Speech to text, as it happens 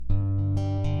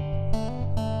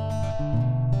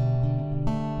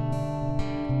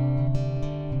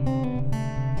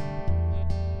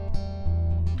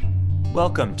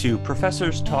Welcome to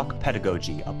Professors Talk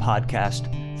Pedagogy, a podcast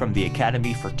from the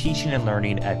Academy for Teaching and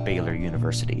Learning at Baylor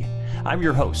University. I'm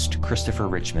your host, Christopher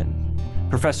Richmond.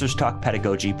 Professors Talk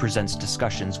Pedagogy presents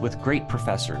discussions with great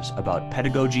professors about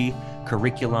pedagogy,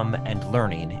 curriculum, and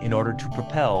learning in order to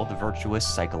propel the virtuous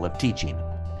cycle of teaching.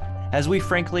 As we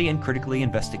frankly and critically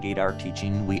investigate our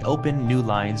teaching, we open new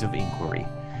lines of inquiry.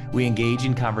 We engage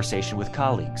in conversation with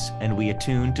colleagues, and we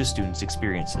attune to students'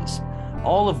 experiences,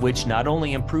 all of which not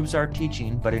only improves our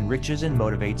teaching, but enriches and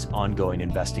motivates ongoing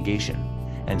investigation.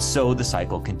 And so the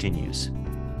cycle continues.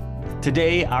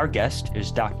 Today, our guest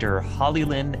is Dr.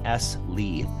 Hollylynne S.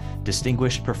 Lee,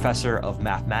 Distinguished Professor of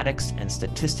Mathematics and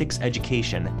Statistics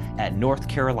Education at North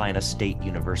Carolina State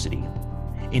University.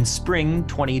 In spring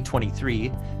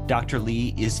 2023, Dr.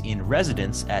 Lee is in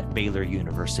residence at Baylor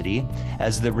University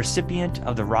as the recipient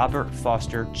of the Robert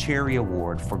Foster Cherry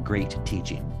Award for Great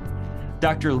Teaching.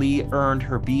 Dr. Lee earned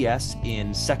her BS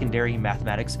in Secondary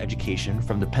Mathematics Education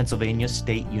from the Pennsylvania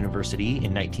State University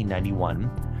in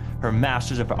 1991, her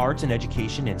Master's of Arts in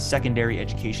Education in Secondary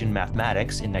Education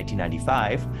Mathematics in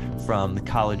 1995 from the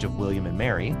College of William and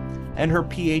Mary, and her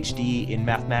PhD in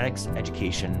Mathematics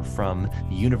Education from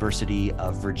the University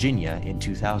of Virginia in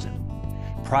 2000.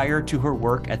 Prior to her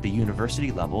work at the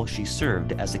university level, she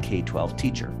served as a K-12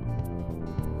 teacher.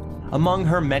 Among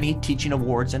her many teaching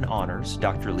awards and honors,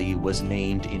 Dr. Lee was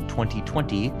named in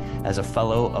 2020 as a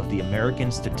Fellow of the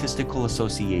American Statistical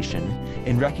Association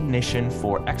in recognition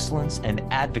for excellence and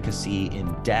advocacy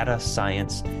in data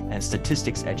science and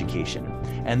statistics education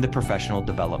and the professional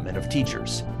development of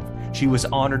teachers. She was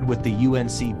honored with the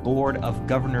UNC Board of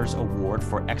Governors Award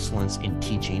for Excellence in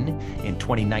Teaching in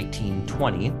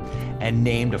 2019-20 and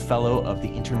named a Fellow of the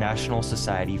International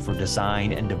Society for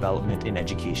Design and Development in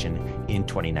Education in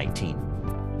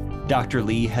 2019. Dr.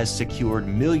 Lee has secured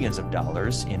millions of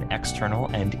dollars in external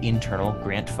and internal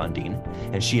grant funding,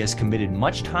 and she has committed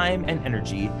much time and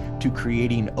energy to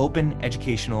creating open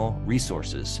educational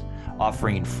resources,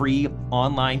 offering free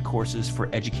online courses for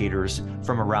educators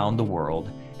from around the world,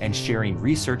 and sharing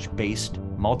research-based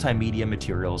multimedia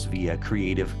materials via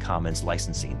Creative Commons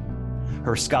licensing.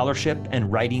 Her scholarship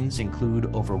and writings include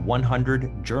over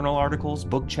 100 journal articles,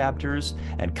 book chapters,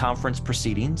 and conference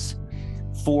proceedings,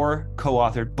 4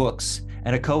 co-authored books,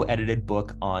 and a co-edited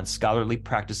book on scholarly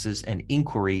practices and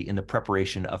inquiry in the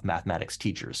preparation of mathematics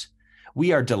teachers.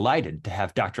 We are delighted to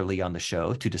have Dr. Lee on the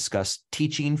show to discuss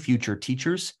teaching future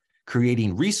teachers,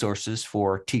 creating resources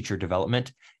for teacher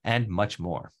development, and much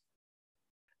more.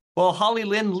 Well,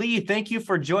 Hollylynne Lee, thank you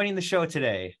for joining the show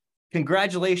today.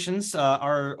 Congratulations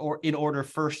are in order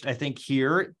first, I think,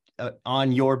 here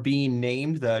on your being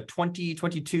named the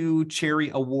 2022 Cherry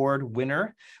Award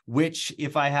winner, which,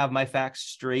 if I have my facts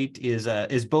straight,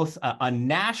 is both a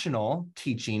national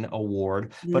teaching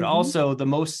award, but also the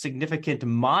most significant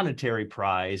monetary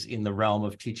prize in the realm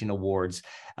of teaching awards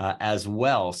as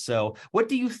well. So what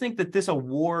do you think that this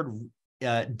award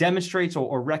demonstrates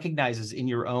or recognizes in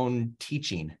your own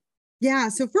teaching? Yeah.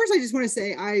 So first, I just want to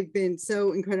say I've been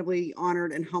so incredibly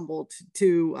honored and humbled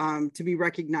to be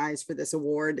recognized for this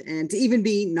award and to even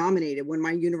be nominated when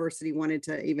my university wanted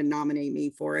to even nominate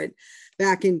me for it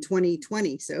back in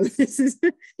 2020. So this is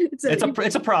it's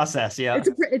a process. Yeah,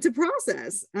 it's a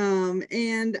process.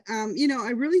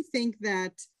 I really think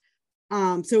that.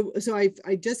 So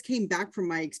I just came back from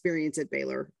my experience at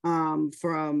Baylor,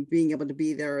 from being able to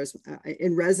be there as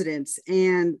in residence,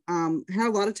 and had a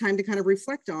lot of time to kind of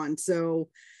reflect on. So,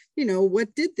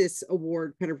 what did this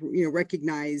award kind of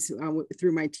recognize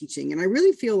through my teaching? And I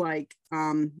really feel like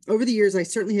over the years, I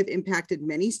certainly have impacted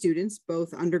many students,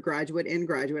 both undergraduate and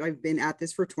graduate. I've been at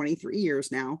this for 23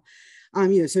 years now.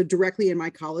 So directly in my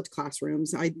college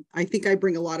classrooms, I think I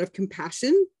bring a lot of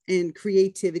compassion and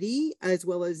creativity, as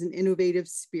well as an innovative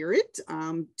spirit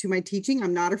to my teaching.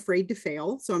 I'm not afraid to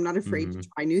fail, so I'm not afraid to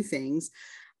try new things.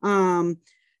 I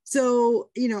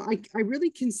really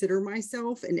consider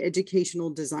myself an educational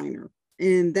designer.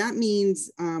 And that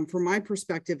means, from my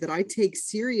perspective, that I take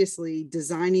seriously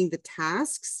designing the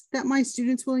tasks that my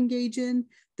students will engage in,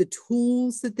 the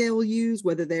tools that they'll use,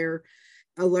 whether they're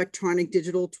electronic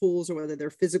digital tools or whether they're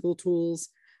physical tools,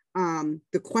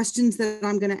 the questions that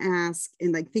I'm going to ask,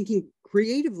 and like thinking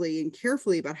creatively and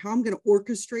carefully about how I'm going to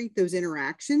orchestrate those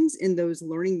interactions in those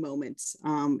learning moments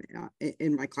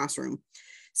in my classroom.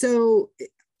 So,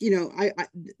 I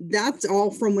that's all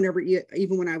from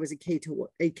even when I was a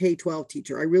K-12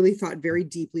 teacher. I really thought very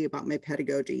deeply about my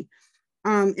pedagogy.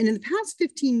 And in the past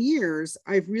 15 years,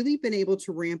 I've really been able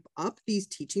to ramp up these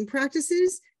teaching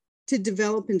practices to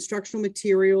develop instructional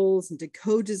materials and to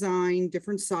co-design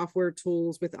different software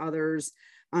tools with others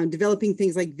developing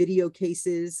things like video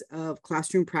cases of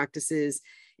classroom practices.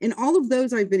 And all of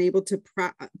those I've been able to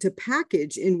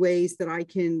package in ways that I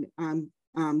can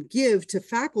give to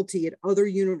faculty at other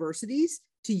universities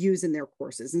to use in their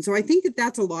courses. And so I think that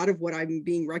that's a lot of what I'm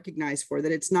being recognized for,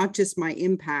 that it's not just my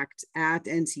impact at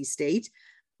NC State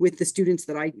with the students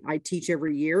that I teach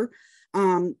every year,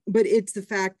 but it's the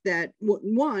fact that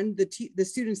one, the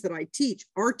students that I teach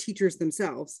are teachers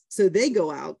themselves, so they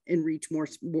go out and reach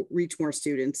more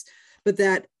students, but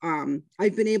that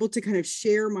I've been able to kind of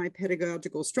share my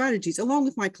pedagogical strategies along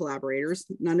with my collaborators.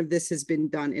 None of this has been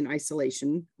done in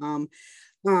isolation.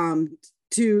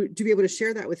 To be able to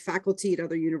share that with faculty at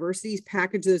other universities,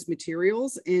 package those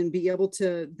materials, and be able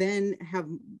to then have,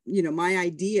 my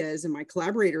ideas and my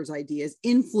collaborators' ideas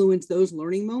influence those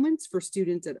learning moments for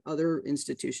students at other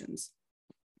institutions.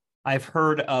 I've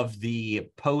heard of the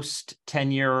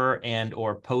post-tenure and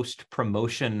or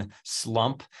post-promotion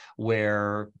slump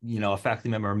where, a faculty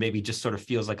member maybe just sort of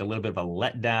feels like a little bit of a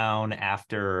letdown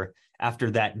after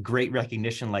that great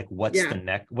recognition, like what's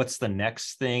the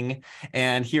next thing.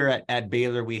 And here at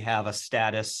Baylor, we have a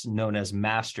status known as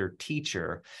master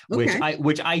teacher,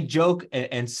 which I joke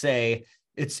and say,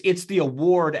 it's the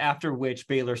award after which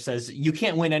Baylor says you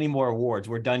can't win any more awards.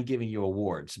 We're done giving you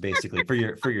awards, basically, for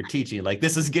your teaching. Like,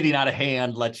 this is getting out of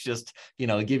hand. Let's just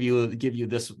give you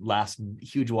this last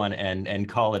huge one and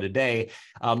call it a day.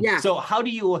 So how do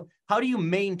you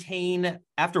maintain,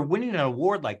 after winning an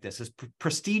award like this, as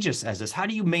prestigious as this, how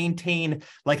do you maintain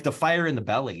like the fire in the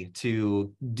belly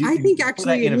to do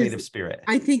that innovative spirit?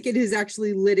 I think it has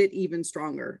actually lit it even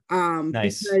stronger.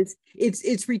 Nice. Because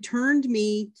it's returned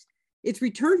me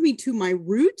to my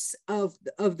roots of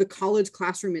the college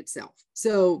classroom itself.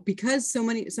 So because so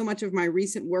much of my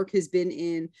recent work has been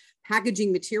in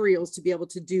packaging materials to be able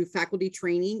to do faculty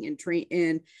training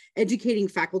and educating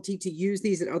faculty to use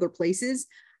these at other places,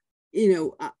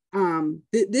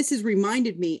 this has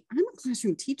reminded me I'm a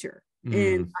classroom teacher.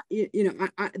 And,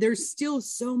 there's still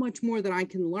so much more that I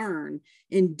can learn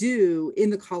and do in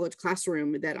the college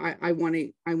classroom that I want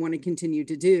to continue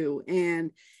to do.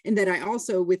 And that I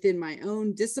also, within my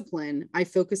own discipline, I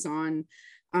focus on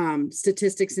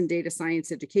statistics and data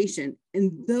science education.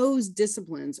 And those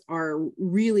disciplines are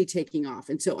really taking off.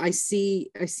 And so I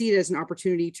see it as an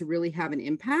opportunity to really have an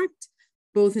impact,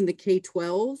 both in the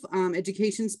K-12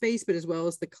 education space, but as well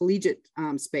as the collegiate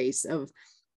space of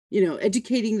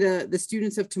educating the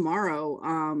students of tomorrow,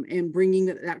 and bringing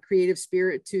that creative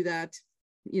spirit to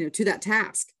that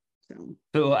task.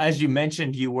 So as you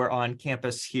mentioned, you were on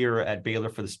campus here at Baylor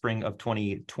for the spring of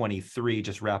 2023,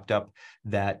 just wrapped up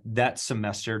that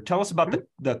semester. Tell us about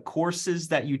the courses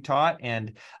that you taught,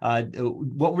 and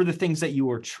what were the things that you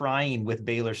were trying with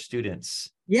Baylor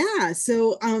students? Yeah,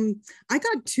 so I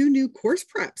got 2 new course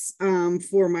preps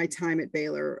for my time at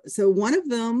Baylor. So one of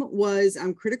them was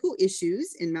critical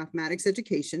issues in mathematics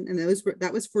education, and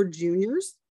that was for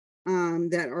juniors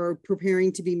that are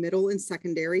preparing to be middle and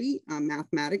secondary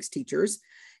mathematics teachers.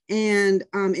 And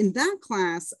in that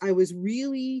class, I was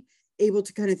really able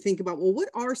to kind of think about, well, what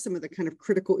are some of the kind of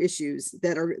critical issues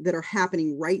that are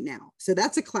happening right now? So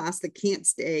that's a class that can't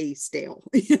stay stale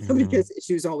because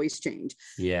issues always change.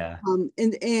 Yeah.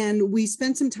 And we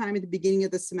spent some time at the beginning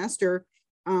of the semester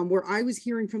where I was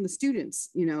hearing from the students,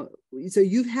 so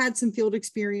you've had some field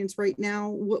experience right now.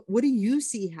 What do you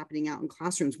see happening out in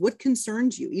classrooms? What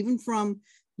concerns you, even from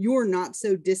your not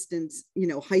so distant,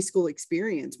 high school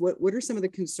experience? What are some of the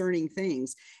concerning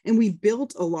things? And we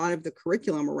built a lot of the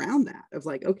curriculum around that, of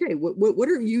like, okay, what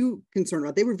are you concerned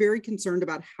about? They were very concerned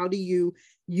about how do you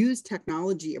use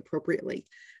technology appropriately.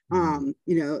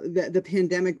 The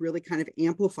pandemic really kind of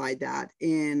amplified that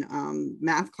in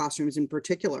math classrooms in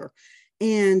particular.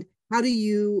 And how do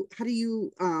you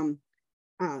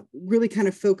really kind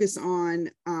of focus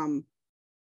on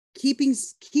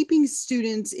keeping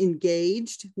students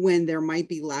engaged when there might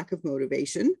be lack of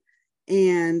motivation,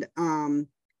 and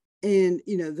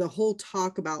the whole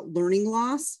talk about learning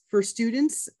loss for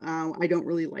students, I don't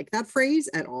really like that phrase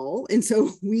at all, and so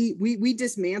we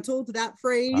dismantled that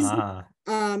phrase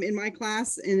in my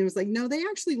class, and it was like, no, they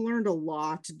actually learned a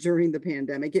lot during the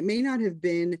pandemic. It may not have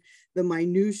been the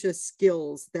minutia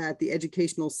skills that the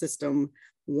educational system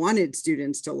wanted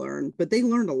students to learn, but they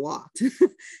learned a lot.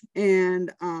 And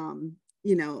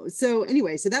so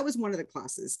anyway, so that was one of the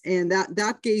classes, and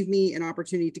that gave me an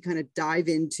opportunity to kind of dive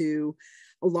into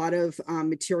a lot of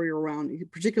material around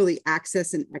particularly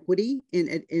access and equity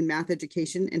in math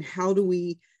education, and how do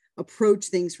we approach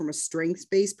things from a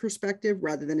strengths-based perspective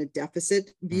rather than a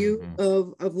deficit view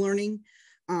of learning.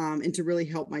 and to really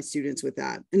help my students with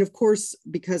that. And of course,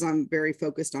 because I'm very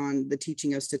focused on the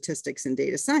teaching of statistics and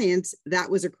data science, that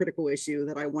was a critical issue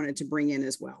that I wanted to bring in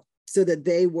as well, so that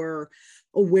they were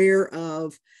aware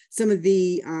of some of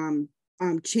the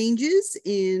changes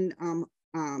in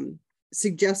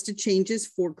suggested changes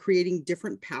for creating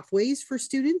different pathways for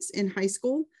students in high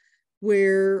school,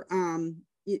 where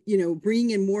bringing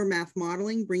in more math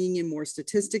modeling, bringing in more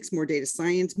statistics, more data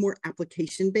science, more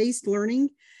application-based learning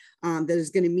that is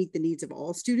going to meet the needs of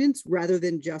all students, rather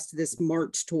than just this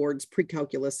march towards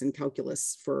pre-calculus and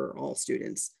calculus for all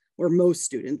students or most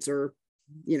students, or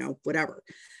whatever.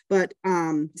 But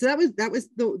so that was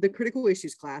the critical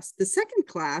issues class. The second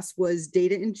class was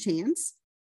data and chance,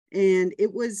 and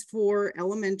it was for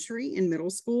elementary and middle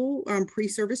school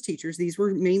pre-service teachers. These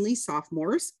were mainly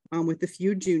sophomores with a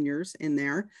few juniors in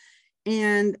there.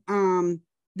 And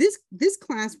this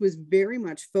class was very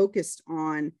much focused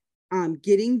on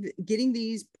getting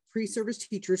these pre-service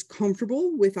teachers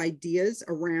comfortable with ideas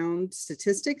around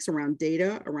statistics, around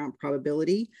data, around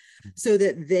probability, so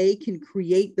that they can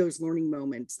create those learning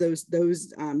moments, those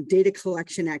data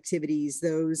collection activities,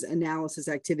 those analysis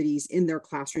activities in their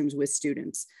classrooms with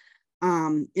students.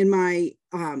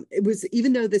 It was,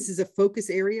 even though this is a focus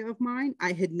area of mine,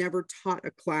 I had never taught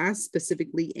a class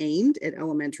specifically aimed at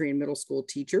elementary and middle school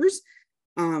teachers,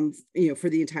 for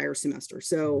the entire semester.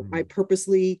 So I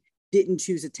purposely didn't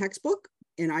choose a textbook,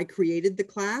 and I created the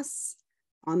class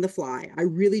on the fly. I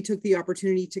really took the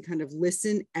opportunity to kind of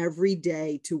listen every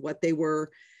day to what they were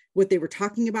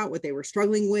talking about, what they were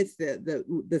struggling with,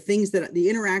 the things the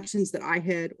interactions that I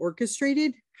had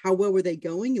orchestrated, how well were they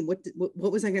going, and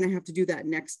what was I going to have to do that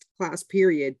next class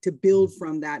period to build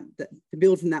from that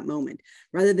moment,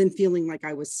 rather than feeling like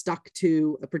I was stuck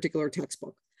to a particular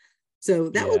textbook. So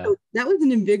that was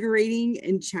an invigorating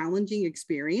and challenging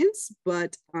experience,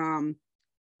 but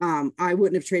I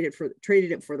wouldn't have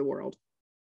traded it for the world.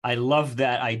 I love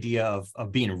that idea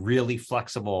of being really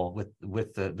flexible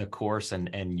with the course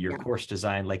and your course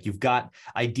design. Like, you've got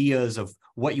ideas of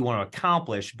what you want to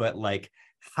accomplish, but like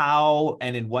how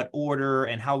and in what order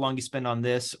and how long you spend on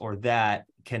this or that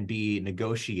can be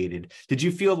negotiated. Did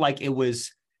you feel like it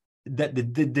was that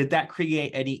did that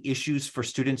create any issues for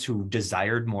students who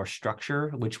desired more structure,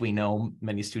 which we know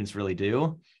many students really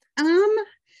do?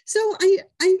 So I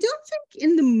don't think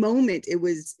in the moment it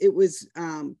was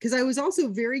because I was also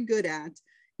very good at,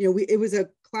 it was a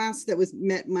class that was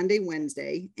met Monday,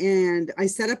 Wednesday, and I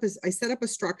set up a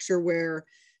structure where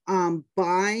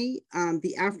by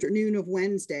the afternoon of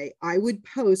Wednesday, I would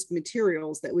post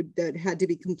materials that had to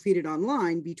be completed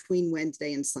online between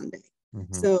Wednesday and Sunday.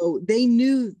 So they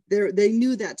knew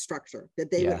that structure,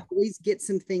 that they would always get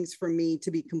some things from me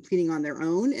to be completing on their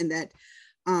own, and that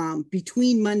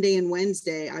between Monday and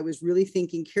Wednesday, I was really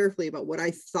thinking carefully about what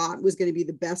I thought was going to be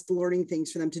the best learning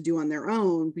things for them to do on their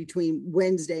own between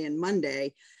Wednesday and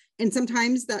Monday. And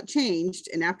sometimes that changed.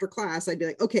 And after class, I'd be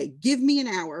like, okay, give me an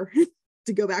hour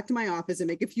to go back to my office and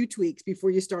make a few tweaks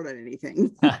before you start on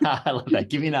anything. I love that.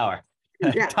 Give me an hour.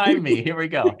 Time me. Here we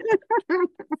go.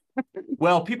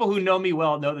 Well, people who know me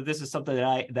well know that this is something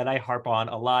that I harp on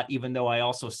a lot, even though I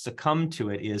also succumb to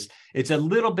it. It's a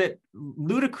little bit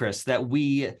ludicrous that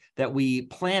we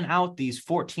plan out these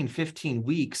 14, 15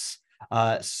 weeks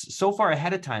so far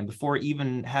ahead of time before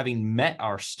even having met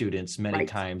our students many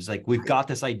times. Like, we've got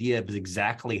this idea of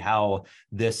exactly how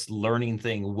this learning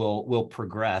thing will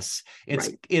progress.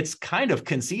 It's kind of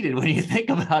conceited when you think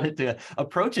about it to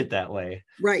approach it that way.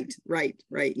 Right.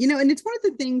 And it's one of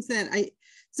the things that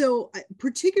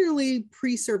particularly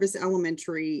pre-service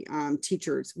elementary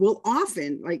teachers will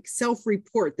often like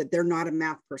self-report that they're not a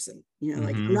math person.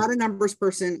 Like, I'm not a numbers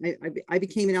person. I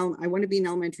want to be an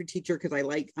elementary teacher because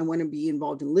I want to be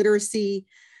involved in literacy.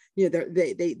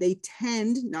 They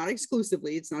tend, not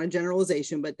exclusively, it's not a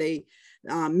generalization, but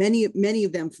many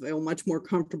of them feel much more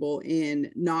comfortable in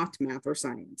not math or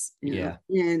science.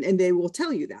 And they will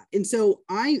tell you that. And so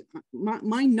my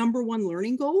number one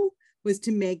learning goal was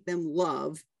to make them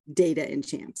love data and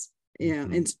chance.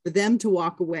 And for them to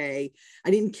walk away, I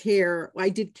didn't care. I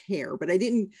did care, but I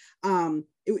didn't,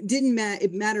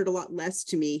 it mattered a lot less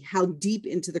to me how deep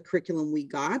into the curriculum we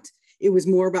got. It was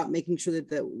more about making sure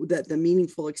that the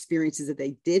meaningful experiences that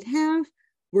they did have,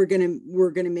 we're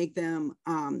gonna make them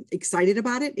excited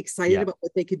about it, about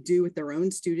what they could do with their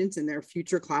own students in their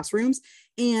future classrooms,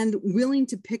 and willing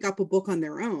to pick up a book on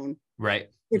their own. Right.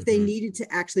 If they needed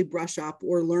to actually brush up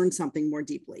or learn something more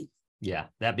deeply. Yeah,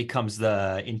 that becomes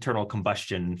the internal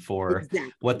combustion for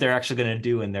Exactly. what they're actually going to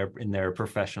do in their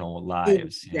professional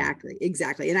lives.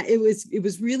 Exactly. And it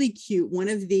was really cute. One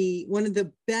of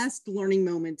the best learning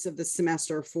moments of the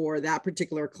semester for that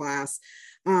particular class,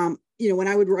 when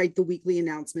I would write the weekly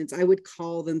announcements, I would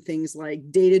call them things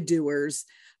like data doers,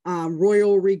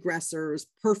 royal regressors,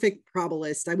 perfect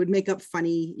probabilists. I would make up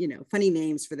funny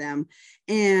names for them.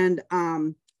 And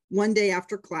one day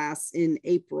after class in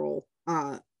April,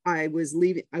 I was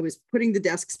putting the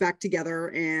desks back together,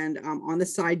 and on the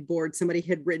sideboard, somebody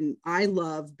had written, "I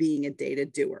love being a data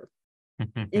doer."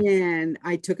 And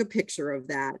I took a picture of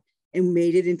that and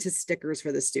made it into stickers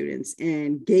for the students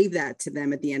and gave that to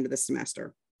them at the end of the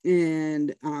semester.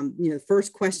 And the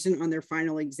first question on their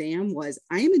final exam was,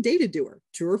 "I am a data doer,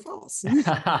 true or false?"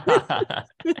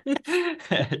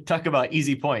 Talk about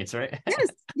easy points, right?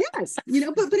 Yes.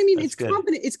 But I mean, That's good.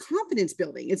 it's confidence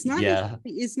building. Yeah.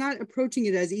 It's not approaching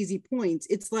it as easy points.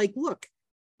 It's like, look,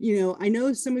 I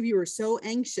know some of you are so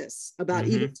anxious about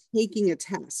even taking a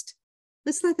test.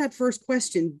 Let's let that first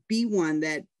question be one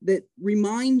that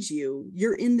reminds you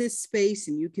you're in this space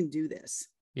and you can do this.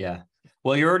 Yeah.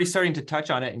 Well, you're already starting to touch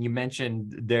on it, and you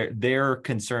mentioned their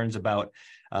concerns about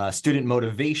student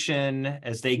motivation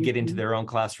as they get into their own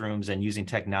classrooms and using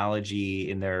technology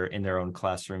in their own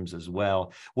classrooms as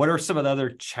well. What are some of the other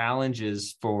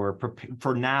challenges for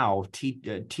now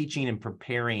teaching and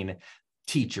preparing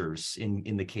teachers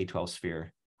in the K-12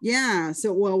 sphere? Yeah.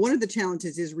 So, well, one of the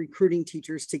challenges is recruiting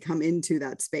teachers to come into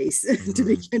that space to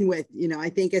begin with. I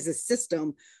think as a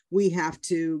system, we have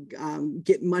to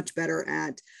get much better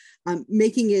at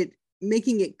making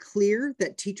it clear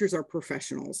that teachers are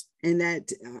professionals, and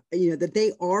that that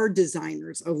they are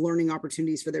designers of learning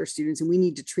opportunities for their students, and we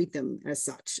need to treat them as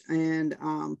such. And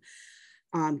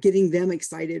getting them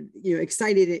excited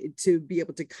to be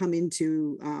able to come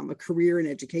into a career in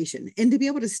education and to be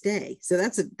able to stay. So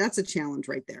that's a challenge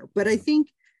right there. But I think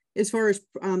as far as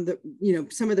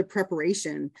some of the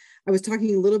preparation, I was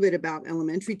talking a little bit about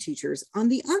elementary teachers. On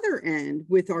the other end,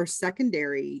 with our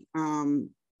secondary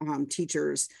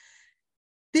teachers,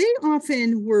 they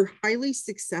often were highly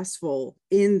successful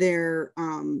in their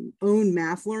own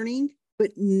math learning,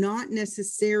 but not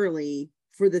necessarily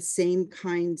for the same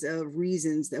kinds of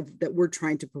reasons that we're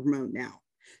trying to promote now.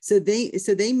 So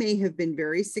they may have been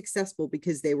very successful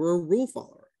because they were a rule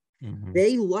follower.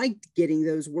 They liked getting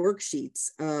those worksheets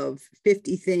of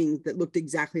 50 things that looked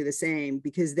exactly the same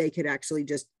because they could actually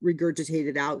just regurgitate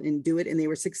it out and do it, and they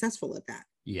were successful at that.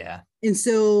 Yeah. And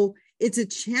so it's a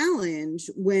challenge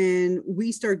when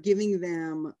we start giving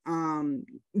them,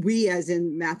 we as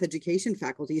in math education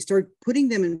faculty, start putting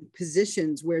them in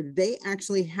positions where they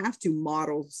actually have to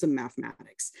model some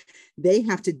mathematics. They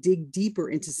have to dig deeper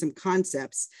into some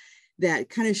concepts that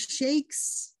kind of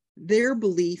shakes their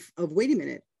belief of, wait a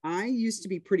minute, I used to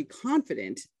be pretty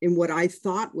confident in what I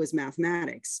thought was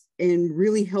mathematics, and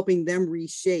really helping them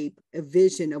reshape a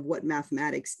vision of what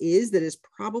mathematics is that is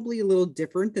probably a little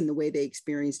different than the way they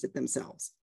experienced it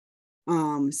themselves.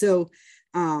 So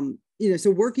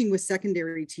working with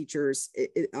secondary teachers,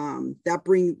 that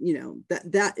bring,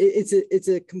 it's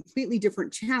a completely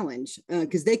different challenge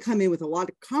because they come in with a lot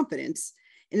of confidence,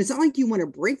 and it's not like you want to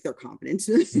break their confidence.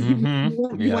 You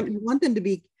want them to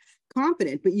be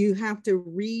confident, but you have to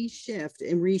reshift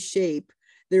and reshape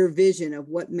their vision of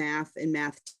what math and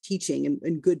math teaching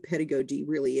and good pedagogy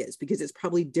really is, because it's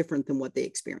probably different than what they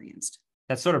experienced.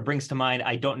 That sort of brings to mind,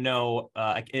 I don't know,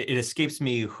 it escapes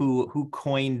me who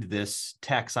coined this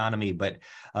taxonomy, but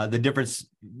the difference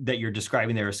that you're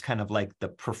describing there is kind of like the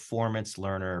performance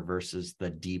learner versus the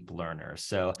deep learner.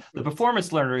 So the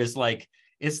performance learner is like,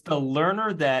 it's the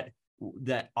learner that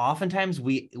oftentimes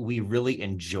we really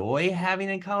enjoy having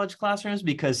in college classrooms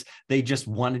because they just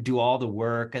want to do all the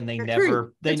work, and they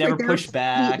never push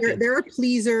back. They're a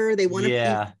pleaser. They want to please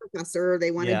the professor. They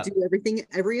want to do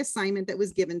every assignment that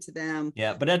was given to them.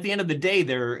 Yeah, but at the end of the day,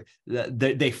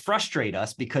 they frustrate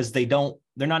us because they're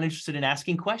not interested in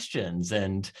asking questions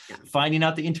and finding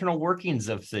out the internal workings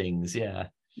of things. Yeah.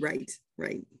 Right.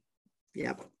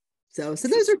 Yep. So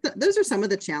those are some of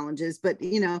the challenges, but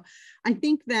I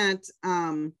think that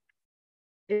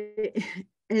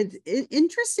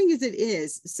interesting as it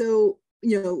is. So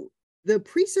the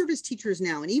pre-service teachers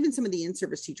now, and even some of the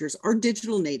in-service teachers, are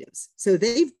digital natives. So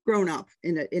they've grown up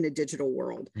in a digital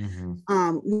world,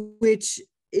 which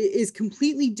is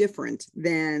completely different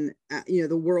than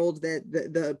the world that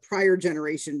the prior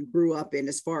generation grew up in,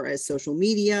 as far as social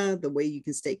media, the way you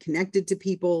can stay connected to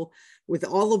people, with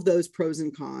all of those pros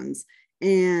and cons,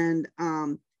 and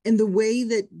the way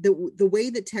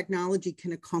that technology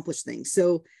can accomplish things.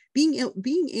 So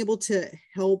being able to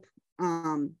help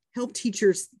help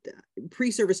teachers,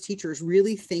 pre-service teachers,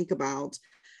 really think about,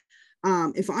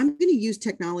 if I'm going to use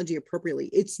technology appropriately,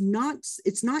 it's not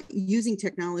using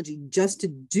technology just to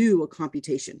do a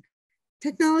computation.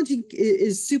 Technology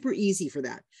is super easy for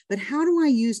that. But how do I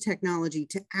use technology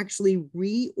to actually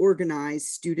reorganize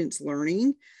students'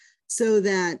 learning so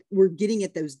that we're getting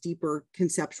at those deeper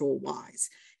conceptual whys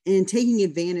and taking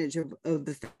advantage of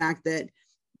the fact that,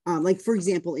 like, for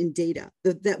example, in data,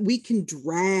 that we can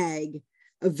drag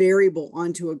a variable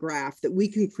onto a graph, that we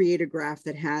can create a graph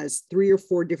that has 3 or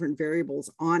 4 different variables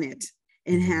on it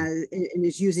and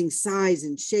is using size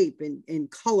and shape and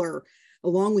color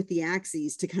along with the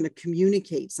axes to kind of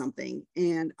communicate something.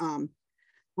 And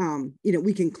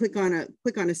we can click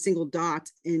on a single dot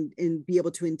and be able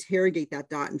to interrogate that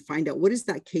dot and find out, what is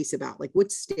that case about? Like,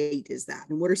 what state is that?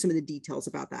 And what are some of the details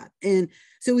about that? And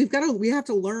so we have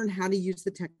to learn how to use the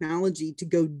technology to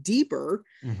go deeper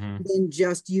than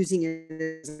just using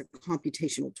it as a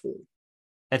computational tool.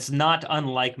 It's not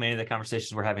unlike many of the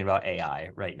conversations we're having about AI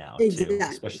right now, too,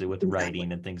 especially with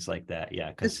writing and things like that.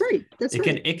 Yeah, that's right.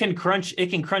 It can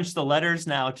crunch the letters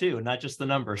now too, not just the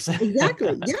numbers.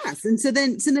 Exactly. Yes. And so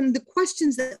then the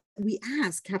questions that we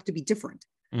ask have to be different.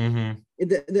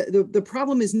 The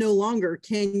problem is no longer,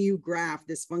 can you graph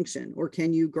this function, or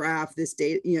can you graph this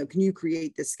data? Can you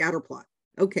create this scatter plot?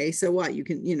 Okay, so what? You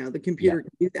can, the computer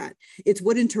can do that. It's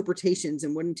what interpretations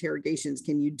and what interrogations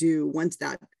can you do once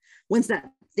that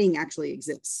thing actually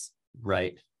exists.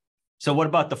 Right. So what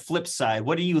about the flip side?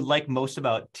 What do you like most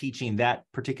about teaching that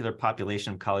particular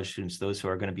population of college students, those who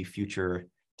are going to be future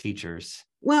teachers?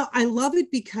 Well, I love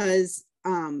it because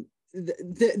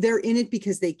they're in it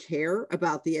because they care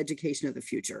about the education of the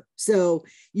future. So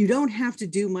you don't have to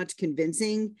do much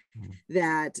convincing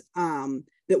that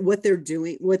what they're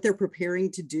doing, what they're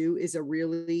preparing to do, is a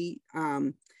really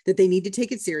that they need to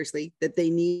take it seriously, that they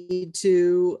need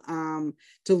to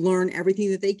learn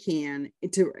everything that they can,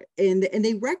 and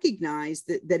they recognize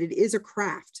that it is a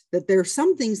craft, that there are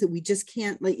some things that we just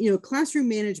can't, like, classroom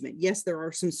management. Yes, there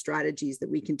are some strategies that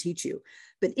we can teach you,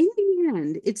 but in the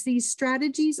end, it's these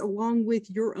strategies along with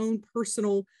your own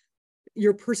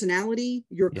your personality,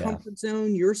 your comfort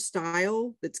zone, your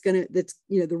style, that's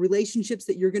the relationships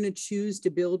that you're going to choose to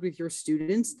build with your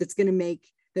students, that's going to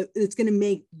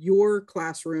make your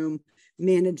classroom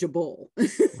manageable.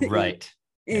 Right.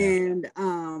 And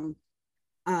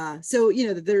so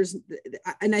there's,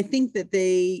 and I think that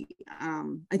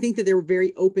they're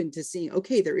very open to seeing,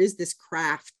 okay, there is this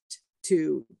craft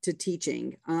to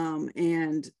teaching,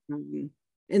 and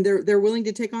they're willing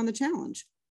to take on the challenge.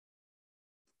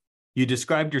 You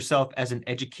described yourself as an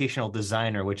educational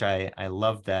designer, which I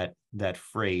love that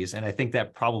phrase. And I think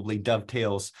that probably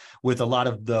dovetails with a lot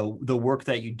of the work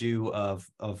that you do of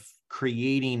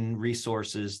creating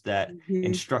resources that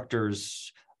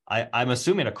instructors, I'm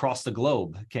assuming across the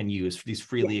globe, can use, these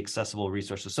freely accessible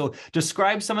resources. So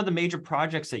describe some of the major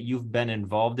projects that you've been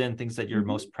involved in, things that you're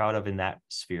most proud of in that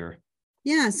sphere.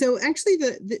 Yeah, so actually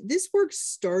this work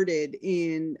started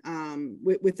in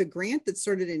with a grant that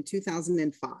started in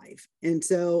 2005. And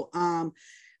so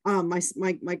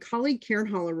my colleague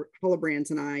Karen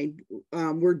Hollybrands and I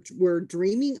were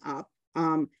dreaming up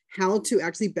how to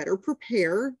actually better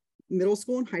prepare middle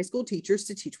school and high school teachers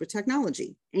to teach with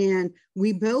technology. And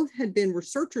we both had been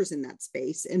researchers in that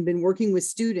space and been working with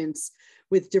students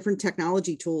with different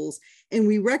technology tools. And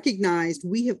we recognized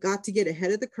we have got to get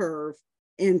ahead of the curve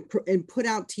and put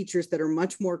out teachers that are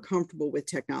much more comfortable with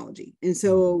technology. And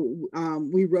so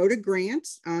we wrote a grant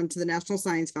to the National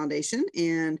Science Foundation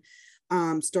and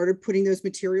started putting those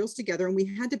materials together. And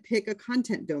we had to pick a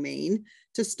content domain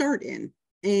to start in.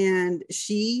 And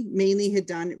she mainly had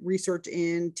done research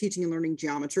in teaching and learning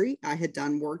geometry. I had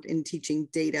done work in teaching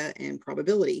data and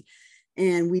probability.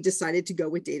 And we decided to go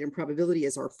with data and probability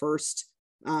as our first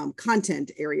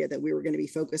content area that we were going to be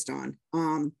focused on.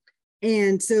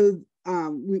 And so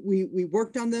we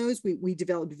worked on those. We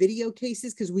developed video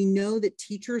cases because we know that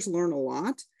teachers learn a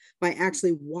lot by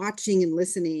actually watching and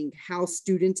listening how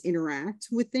students interact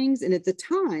with things. And at the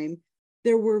time,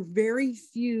 there were very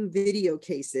few video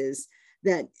cases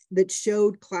that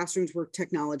showed classrooms where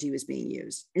technology was being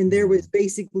used. And there was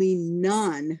basically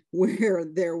none where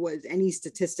there was any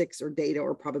statistics or data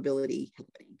or probability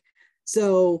happening.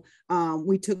 So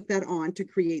we took that on to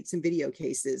create some video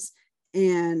cases.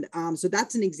 And so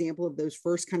that's an example of those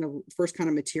first kind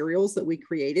of materials that we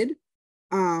created,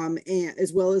 and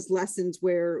as well as lessons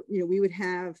where we would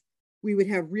have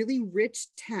really rich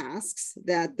tasks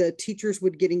that the teachers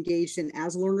would get engaged in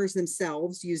as learners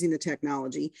themselves using the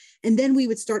technology, and then we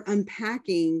would start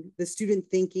unpacking the student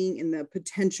thinking and the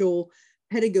potential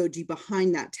pedagogy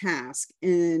behind that task.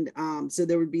 And so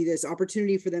there would be this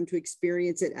opportunity for them to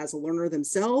experience it as a learner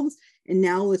themselves. And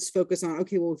now let's focus on,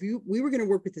 okay, well, if we were going to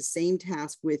work with the same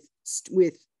task with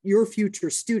your future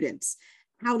students,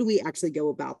 how do we actually go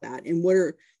about that? And what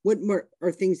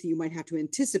are things that you might have to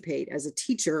anticipate as a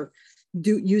teacher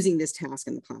using this task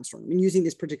in the classroom and using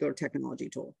this particular technology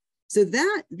tool? So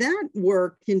that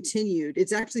work continued.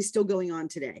 It's actually still going on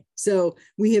today. So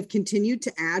we have continued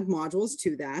to add modules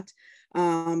to that.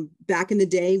 Back in the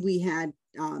day, we had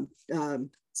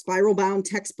spiral bound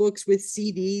textbooks with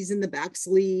CDs in the back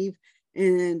sleeve.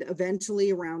 And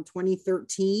eventually around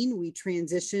 2013, we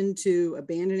transitioned to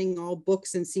abandoning all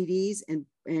books and CDs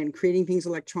and creating things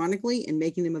electronically and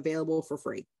making them available for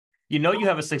free. You know, you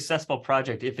have a successful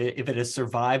project if it has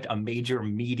survived a major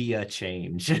media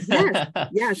change.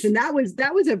 Yes, and that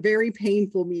was a very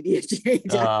painful media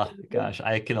change. Gosh,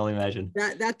 I can only imagine.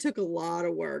 That took a lot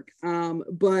of work.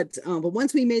 But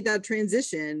once we made that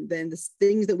transition, then the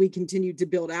things that we continued to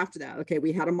build after that. Okay,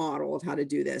 we had a model of how to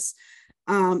do this,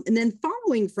 and then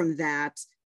following from that,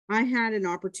 I had an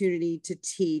opportunity to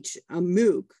teach a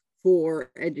MOOC for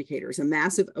educators, a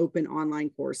massive open online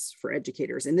course for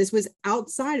educators. And this was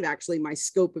outside of actually my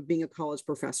scope of being a college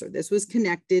professor. This was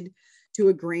connected to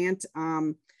a grant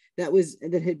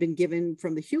that had been given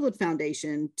from the Hewlett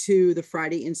Foundation to the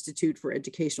Friday Institute for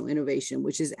Educational Innovation,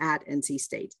 which is at NC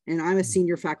State. And I'm a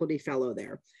senior faculty fellow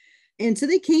there. And so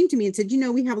they came to me and said,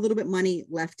 we have a little bit of money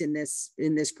left in this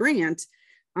grant.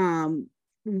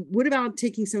 What about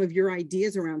taking some of your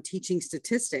ideas around teaching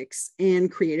statistics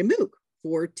and create a MOOC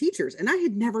for teachers? And I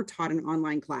had never taught an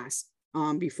online class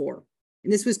before.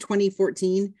 And this was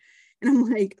 2014. And I'm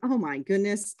like, oh my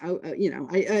goodness.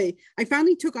 I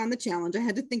finally took on the challenge. I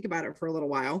had to think about it for a little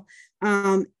while.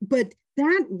 But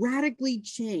that radically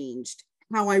changed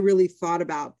how I really thought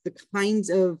about the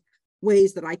kinds of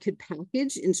ways that I could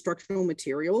package instructional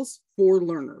materials for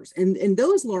learners. And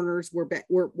those learners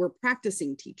were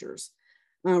practicing teachers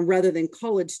rather than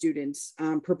college students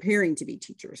preparing to be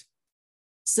teachers.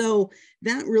 So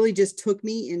that really just took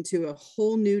me into a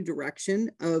whole new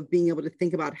direction of being able to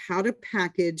think about how to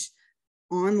package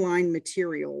online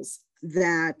materials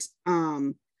that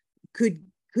could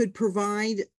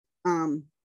provide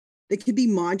that could be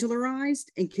modularized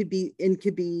and could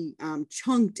be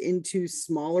chunked into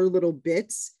smaller little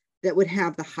bits that would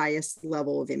have the highest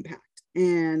level of impact.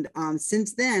 And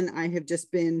since then, I have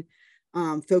just been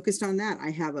focused on that.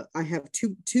 I have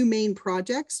two main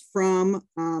projects from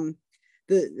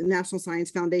the National Science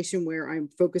Foundation, where I'm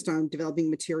focused on developing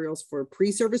materials for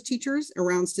pre-service teachers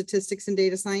around statistics and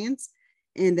data science.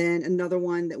 And then another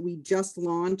one that we just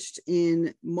launched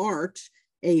in March,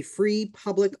 a free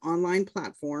public online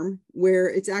platform where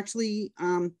it's actually,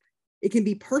 it can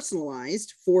be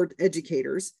personalized for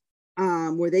educators,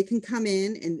 where they can come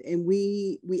in and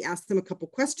we ask them a couple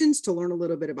questions to learn a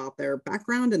little bit about their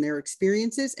background and their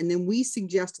experiences. And then we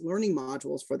suggest learning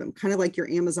modules for them, kind of like your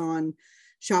Amazon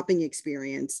shopping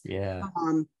experience. Yeah.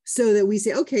 So that we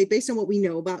say, okay, based on what we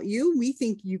know about you, we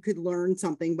think you could learn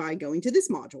something by going to this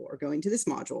module or going to this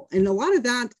module. And a lot of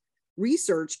that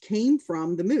research came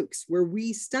from the MOOCs, where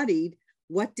we studied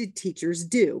what did teachers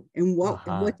do and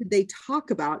what did they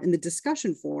talk about in the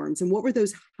discussion forums and what were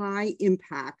those high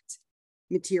impact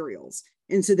materials.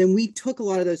 And so then we took a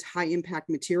lot of those high impact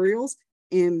materials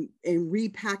and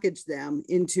repackage them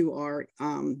into our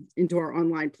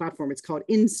online platform. It's called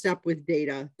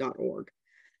instepwithdata.org.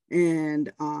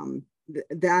 And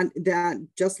that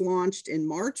just launched in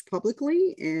March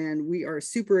publicly, and we are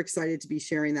super excited to be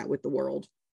sharing that with the world.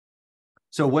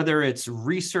 So whether it's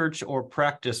research or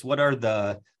practice, what are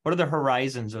the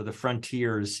horizons or the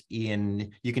frontiers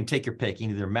in, you can take your pick,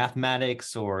 either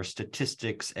mathematics or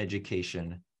statistics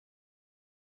education?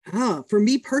 For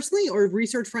me personally, or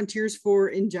research frontiers for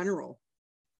in general?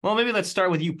 Well, maybe let's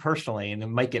start with you personally, and it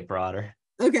might get broader.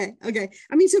 Okay.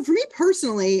 I mean, so for me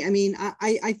personally, I mean,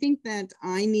 I think that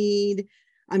I need,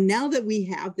 now that we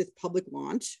have this public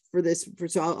launch for this,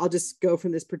 so I'll just go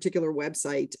from this particular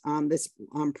website, this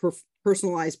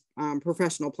personalized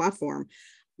professional platform.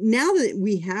 Now that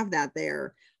we have that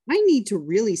there, I need to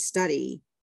really study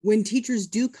when teachers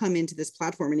do come into this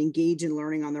platform and engage in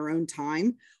learning on their own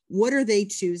time. What are they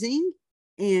choosing?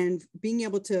 And being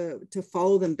able to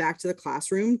follow them back to the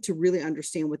classroom to really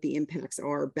understand what the impacts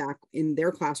are back in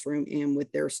their classroom and with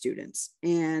their students.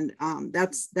 And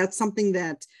that's something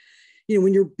that,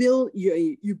 when you build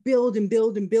and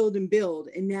build and build and build,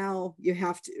 and now you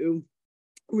have to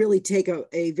really take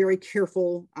a very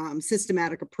careful,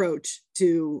 systematic approach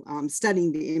to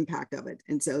studying the impact of it.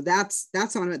 And so that's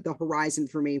on the horizon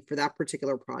for me for that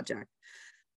particular project.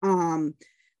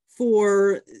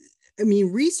 For I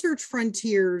mean, research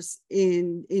frontiers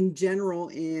in general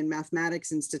in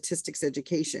mathematics and statistics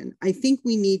education. I think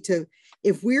we need to,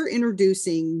 if we're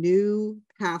introducing new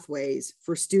pathways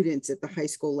for students at the high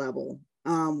school level,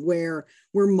 where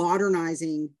we're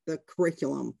modernizing the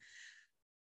curriculum,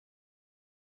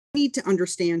 we need to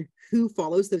understand who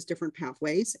follows those different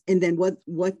pathways, and then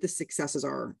what the successes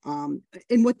are,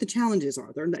 and what the challenges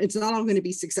are. It's not all going to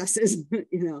be successes,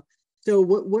 you know. So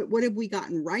what have we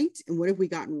gotten right and what have we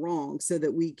gotten wrong, so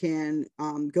that we can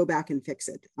go back and fix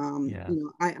it. You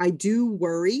know, I do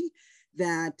worry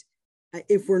that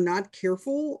if we're not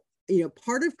careful, you know,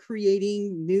 part of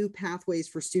creating new pathways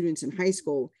for students in high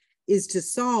school is to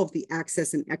solve the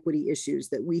access and equity issues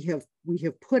that we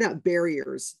have put up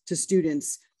barriers to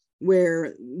students,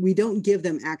 where we don't give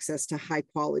them access to high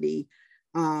quality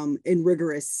and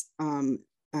rigorous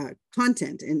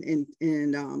content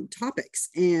and topics,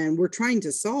 and we're trying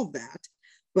to solve that.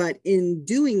 But in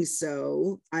doing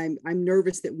so, I'm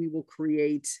nervous that we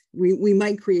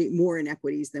might create more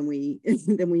inequities than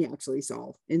we actually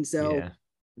solve. And so,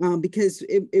 because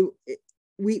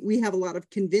we have a lot of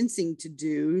convincing to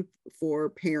do for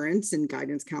parents and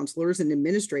guidance counselors and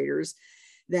administrators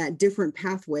that different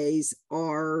pathways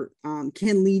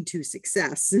can lead to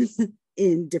success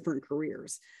in different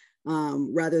careers,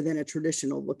 rather than a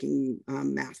traditional looking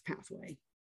math pathway.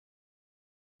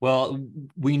 Well,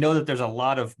 we know that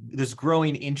there's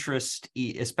growing interest,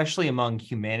 especially among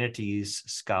humanities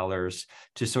scholars,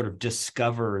 to sort of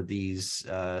discover these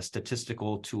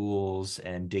statistical tools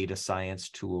and data science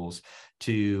tools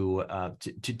to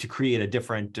create a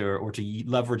different or to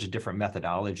leverage a different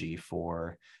methodology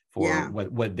for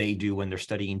what they do when they're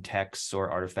studying texts or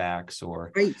artifacts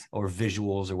or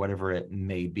visuals or whatever it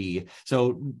may be.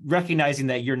 So recognizing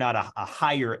that you're not a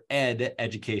higher ed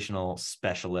educational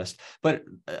specialist, but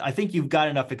I think you've got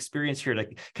enough experience here to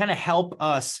kind of help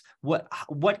us.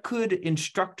 What could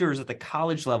instructors at the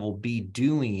college level be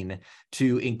doing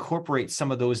to incorporate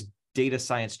some of those data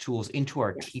science tools into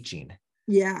our teaching?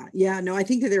 No, I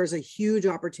think that there's a huge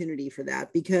opportunity for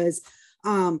that, because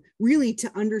really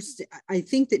to understand, I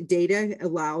think that data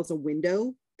allows a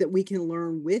window that we can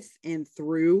learn with and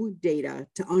through data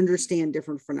to understand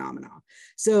different phenomena.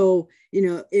 So, you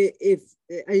know, if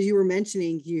as you were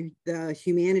mentioning, the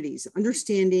humanities,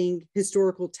 understanding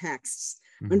historical texts,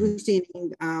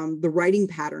 understanding the writing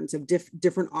patterns of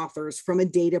different authors from a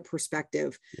data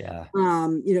perspective,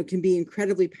 you know, can be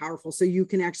incredibly powerful. So you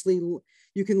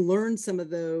can learn some of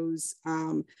those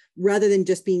rather than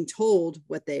just being told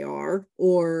what they are,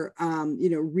 or you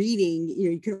know, reading. You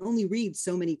know, you can only read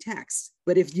so many texts,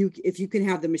 but if you can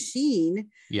have the machine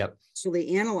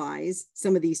actually analyze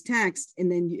some of these texts,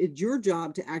 and then it's your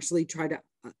job to actually try to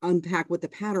unpack what the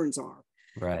patterns are.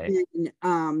 Right.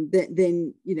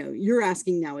 Then you know, you're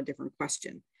asking now a different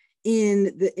question.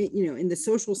 In the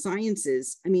social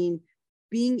sciences, I mean,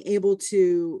 being able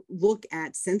to look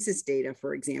at census data,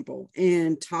 for example,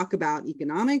 and talk about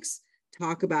economics,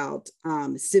 talk about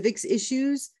civics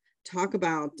issues, talk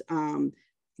about kind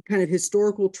of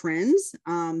historical trends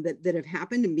that have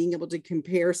happened, and being able to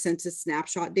compare census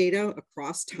snapshot data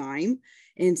across time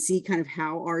and see kind of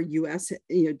how our US,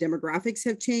 you know, demographics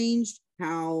have changed,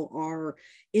 how our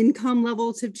income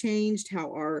levels have changed,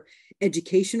 how our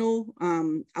educational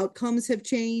outcomes have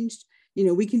changed. You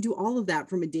know, we can do all of that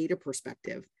from a data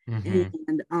perspective. And,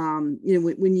 you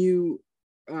know, when you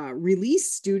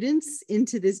release students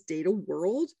into this data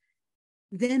world,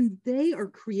 then they are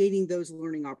creating those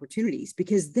learning opportunities,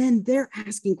 because then they're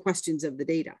asking questions of the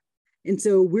data. And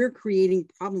so we're creating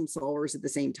problem solvers at the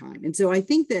same time. And so I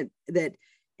think that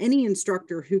any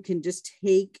instructor who can just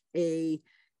take a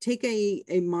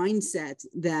mindset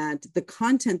that the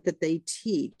content that they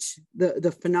teach,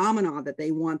 the phenomena that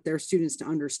they want their students to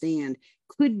understand,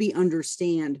 could be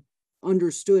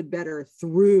understood better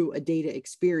through a data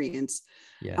experience.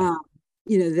 You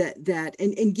know,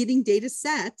 and getting data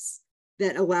sets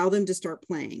that allow them to start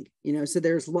playing. You know, so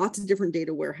there's lots of different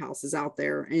data warehouses out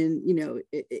there, and you know,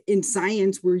 in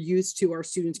science, we're used to our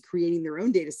students creating their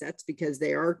own data sets because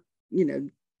they are, you know,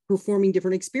 performing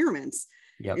different experiments.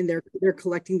 And they're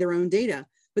collecting their own data.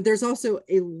 But there's also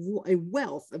a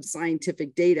wealth of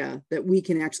scientific data that we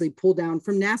can actually pull down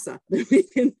from NASA. That we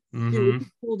can, you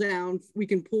know, we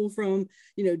can pull from,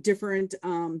 you know, different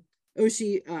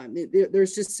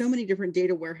there's just so many different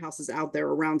data warehouses out there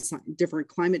around different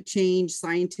climate change,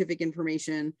 scientific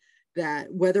information,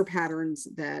 that weather patterns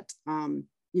that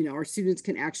you know, our students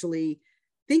can actually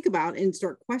think about and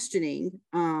start questioning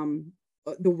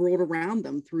the world around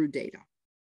them through data.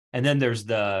 And then there's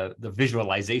the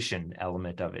visualization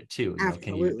element of it too. You know,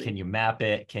 Absolutely. can you map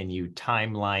it? Can you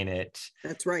timeline it?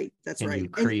 That's right. That's Can right. you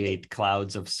create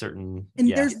clouds of certain,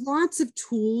 And there's lots of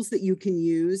tools that you can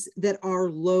use that are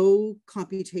low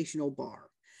computational bar.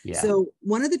 Yeah. So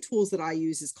one of the tools that I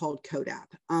use is called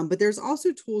CodeApp, but there's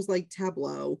also tools like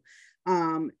Tableau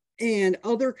and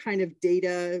other kind of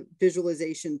data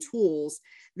visualization tools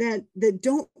that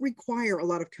don't require a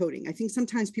lot of coding. I think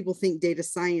sometimes people think data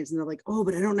science and they're like, oh,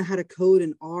 but I don't know how to code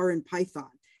in R and Python.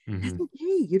 That's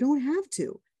okay. You don't have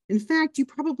to. In fact, you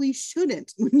probably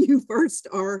shouldn't when you first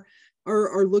are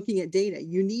looking at data.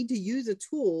 You need to use a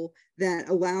tool that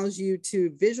allows you to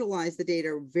visualize the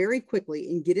data very quickly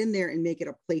and get in there and make it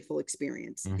a playful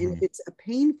experience. And if it's a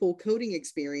painful coding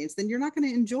experience, then you're not going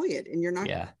to enjoy it. And you're going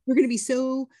to be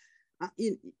so,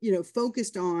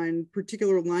 focused on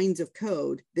particular lines of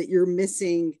code that you're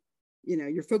missing,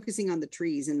 you're focusing on the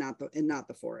trees and not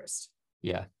the forest.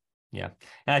 Yeah. Yeah.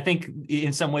 And I think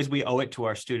in some ways we owe it to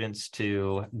our students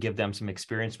to give them some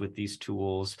experience with these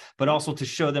tools, but also to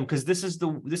show them, because this is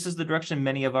the direction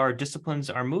many of our disciplines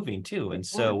are moving to. And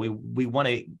so we want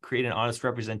to create an honest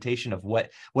representation of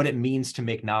what it means to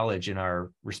make knowledge in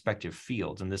our respective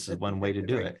fields. And this is one way to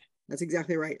do it. That's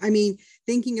exactly right. I mean,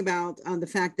 thinking about the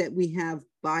fact that we have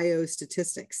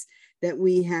biostatistics, that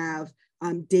we have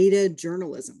data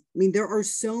journalism. I mean, there are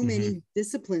so many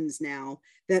disciplines now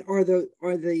that are the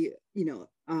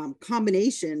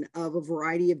combination of a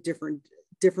variety of different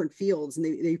fields, and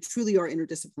they truly are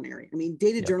interdisciplinary. I mean,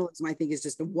 data journalism, I think, is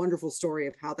just a wonderful story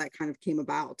of how that kind of came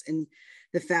about, and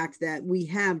the fact that we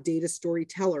have data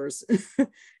storytellers,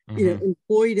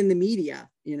 employed in the media,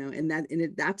 and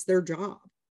that's their job.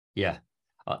 Yeah,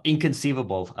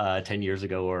 inconceivable 10 years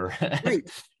ago, or right.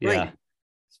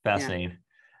 It's fascinating. Yeah.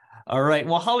 All right.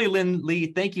 Well, Hollylynne Lee,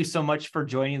 thank you so much for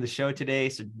joining the show today.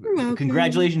 So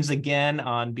congratulations again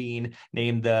on being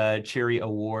named the Cherry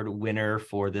Award winner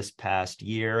for this past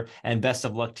year, and best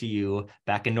of luck to you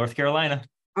back in North Carolina.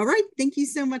 All right. Thank you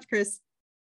so much, Chris.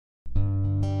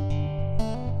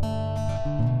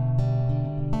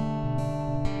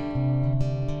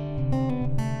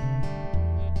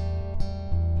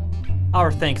 Our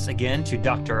thanks again to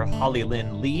Dr.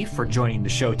 Hollylynne Lee for joining the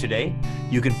show today.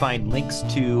 You can find links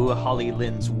to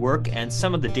Hollylynne's work and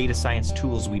some of the data science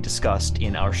tools we discussed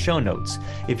in our show notes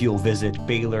if you'll visit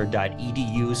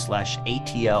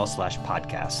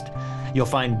baylor.edu/ATL/podcast. You'll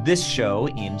find this show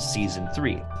in season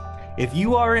 3. If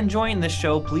you are enjoying this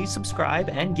show, please subscribe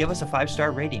and give us a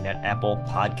 5-star rating at Apple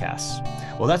Podcasts.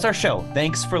 Well, that's our show.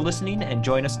 Thanks for listening, and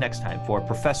join us next time for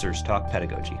Professors Talk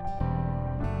Pedagogy.